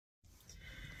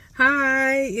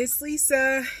Hi, it's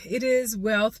Lisa. It is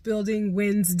Wealth Building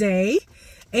Wednesday,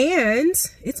 and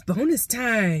it's bonus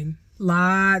time.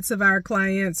 Lots of our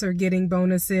clients are getting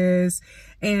bonuses,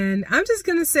 and I'm just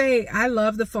going to say I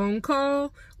love the phone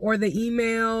call or the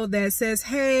email that says,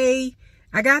 hey,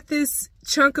 I got this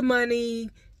chunk of money.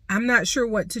 I'm not sure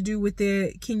what to do with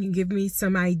it. Can you give me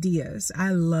some ideas? I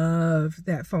love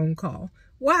that phone call.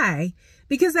 Why?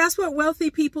 Because that's what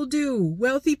wealthy people do.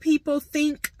 Wealthy people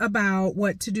think about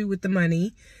what to do with the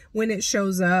money when it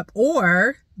shows up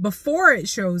or before it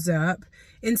shows up,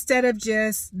 instead of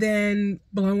just then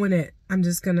blowing it. I'm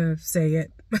just going to say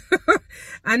it.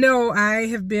 I know I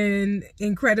have been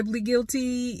incredibly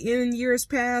guilty in years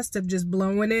past of just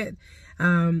blowing it.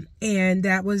 And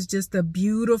that was just a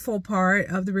beautiful part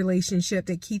of the relationship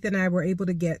that Keith and I were able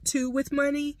to get to with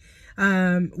money,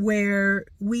 where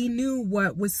we knew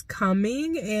what was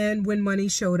coming, and when money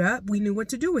showed up, we knew what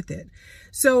to do with it.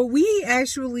 So we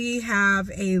actually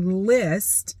have a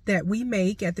list that we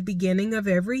make at the beginning of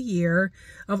every year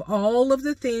of all of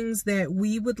the things that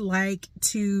we would like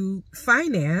to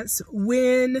finance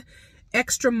when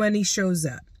extra money shows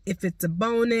up. If it's a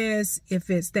bonus, if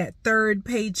it's that third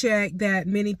paycheck that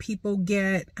many people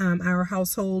get, our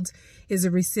household is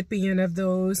a recipient of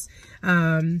those.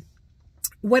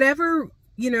 Whatever,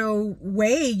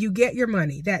 way you get your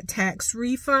money, that tax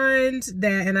refund,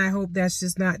 and I hope that's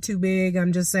just not too big.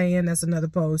 I'm just saying that's another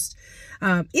post.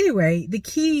 Anyway, the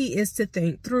key is to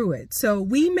think through it. So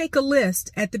we make a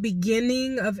list at the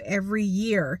beginning of every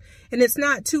year, and it's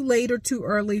not too late or too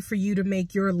early for you to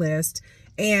make your list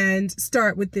and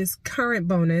start with this current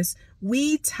bonus.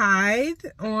 We tithe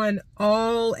on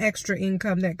all extra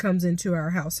income that comes into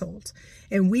our household,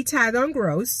 and we tithe on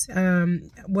gross.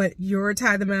 What your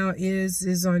tithe amount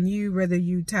is on you. Whether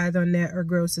you tithe on net or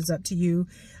gross is up to you.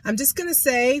 I'm just going to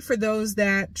say, for those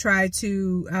that try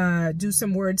to do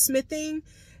some wordsmithing,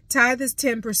 tithe is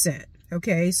 10%.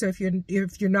 Okay, so if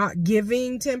you're not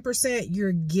giving 10%,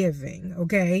 you're giving.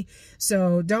 Okay,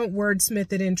 so don't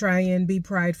wordsmith it and try and be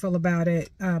prideful about it.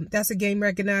 That's a game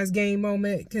recognized game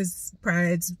moment, because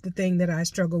pride's the thing that I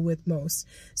struggle with most.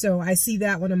 So I see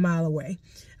that one a mile away.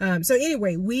 So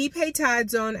anyway, we pay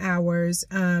tithes on ours,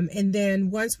 and then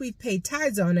once we've paid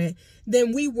tithes on it,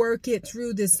 then we work it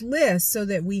through this list so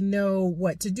that we know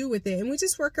what to do with it, and we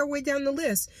just work our way down the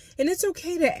list. And it's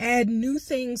okay to add new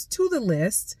things to the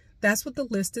list. That's what the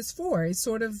list is for. It's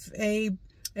sort of a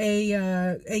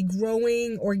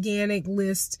growing organic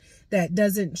list that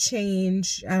doesn't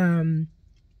change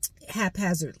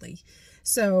haphazardly.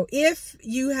 So if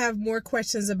you have more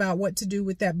questions about what to do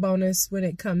with that bonus when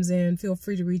it comes in, feel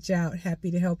free to reach out. Happy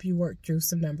to help you work through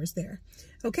some numbers there.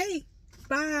 Okay,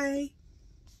 bye.